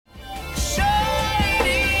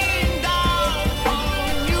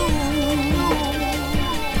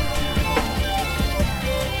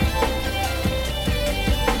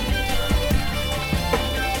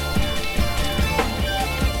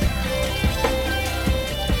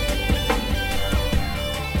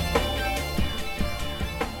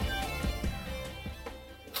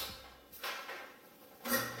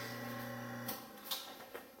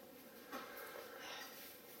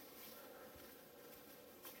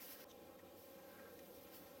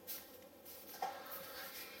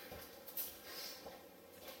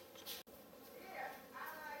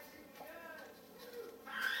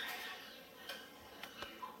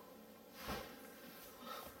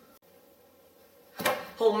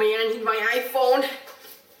Oh man, I need my iPhone.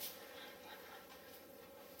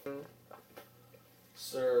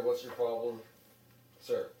 Sir, what's your problem?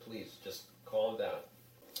 Sir, please, just calm down.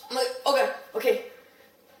 Okay.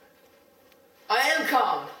 I am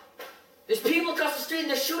calm. There's people across the street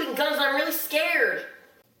and they're shooting guns and I'm really scared.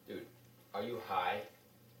 Dude, are you high?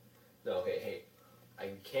 No, okay, hey. I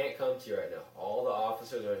can't come to you right now. All the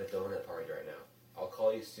officers are at a donut party right now. I'll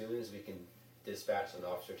call you as soon as we can dispatch an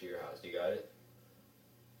officer to your house. Do you got it?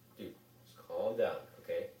 Dude, just calm down,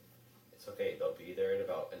 okay? It's okay. They'll be there in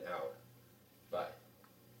about an hour. Bye.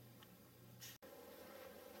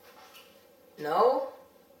 No?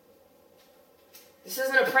 This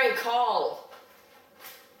isn't a prank call.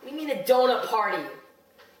 What do you mean a donut party?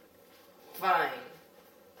 Fine.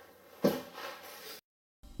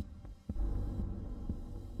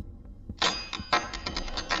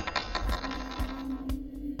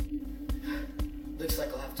 Looks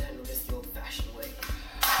like I'll have to handle this the old-fashioned way.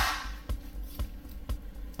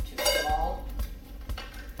 Too small.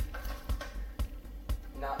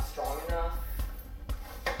 Not strong enough.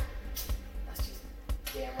 That's just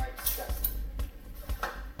damn right disgusting.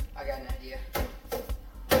 I got an idea.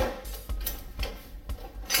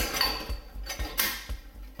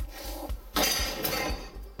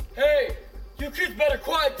 Hey! You kids better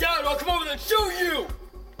quiet down or I'll come over there and shoot you!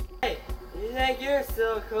 Hey, you think you're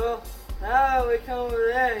so cool? How about we come over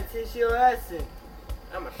there and teach you a lesson?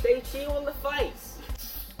 I'ma shoot you in the face.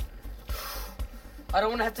 I don't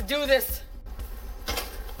want to have to do this.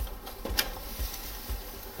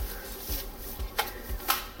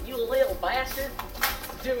 You little bastard.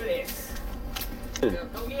 Do this. Go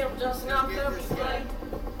get him, Justin. I'll cover you, buddy.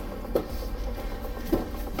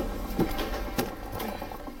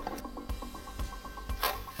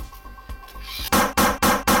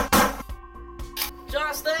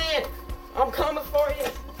 Justin! I'm coming for you!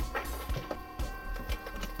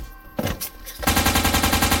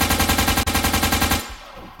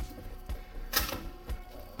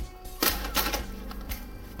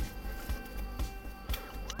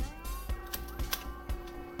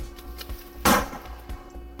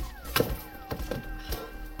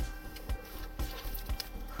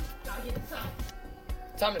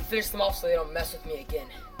 Time to finish them off so they don't mess with me again.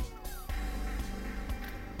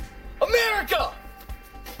 America!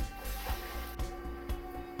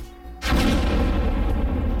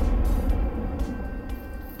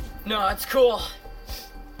 No, it's cool.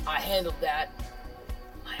 I handled that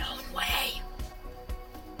my own way.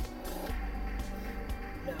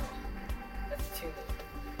 No, that's too late.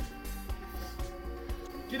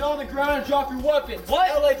 Get on the ground and drop your weapons!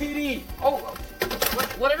 What? LAPD! Oh,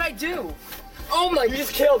 what did I do? Oh my! You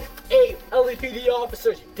just killed 8 LAPD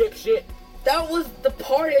officers, you dipshit! That was the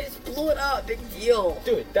party. I just blew it up. Big deal.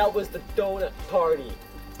 Dude, that was the donut party.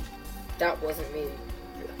 That wasn't me.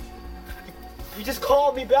 You just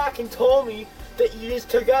called me back and told me that you just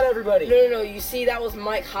took out everybody. No. You see, that was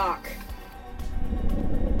Mike Hawk.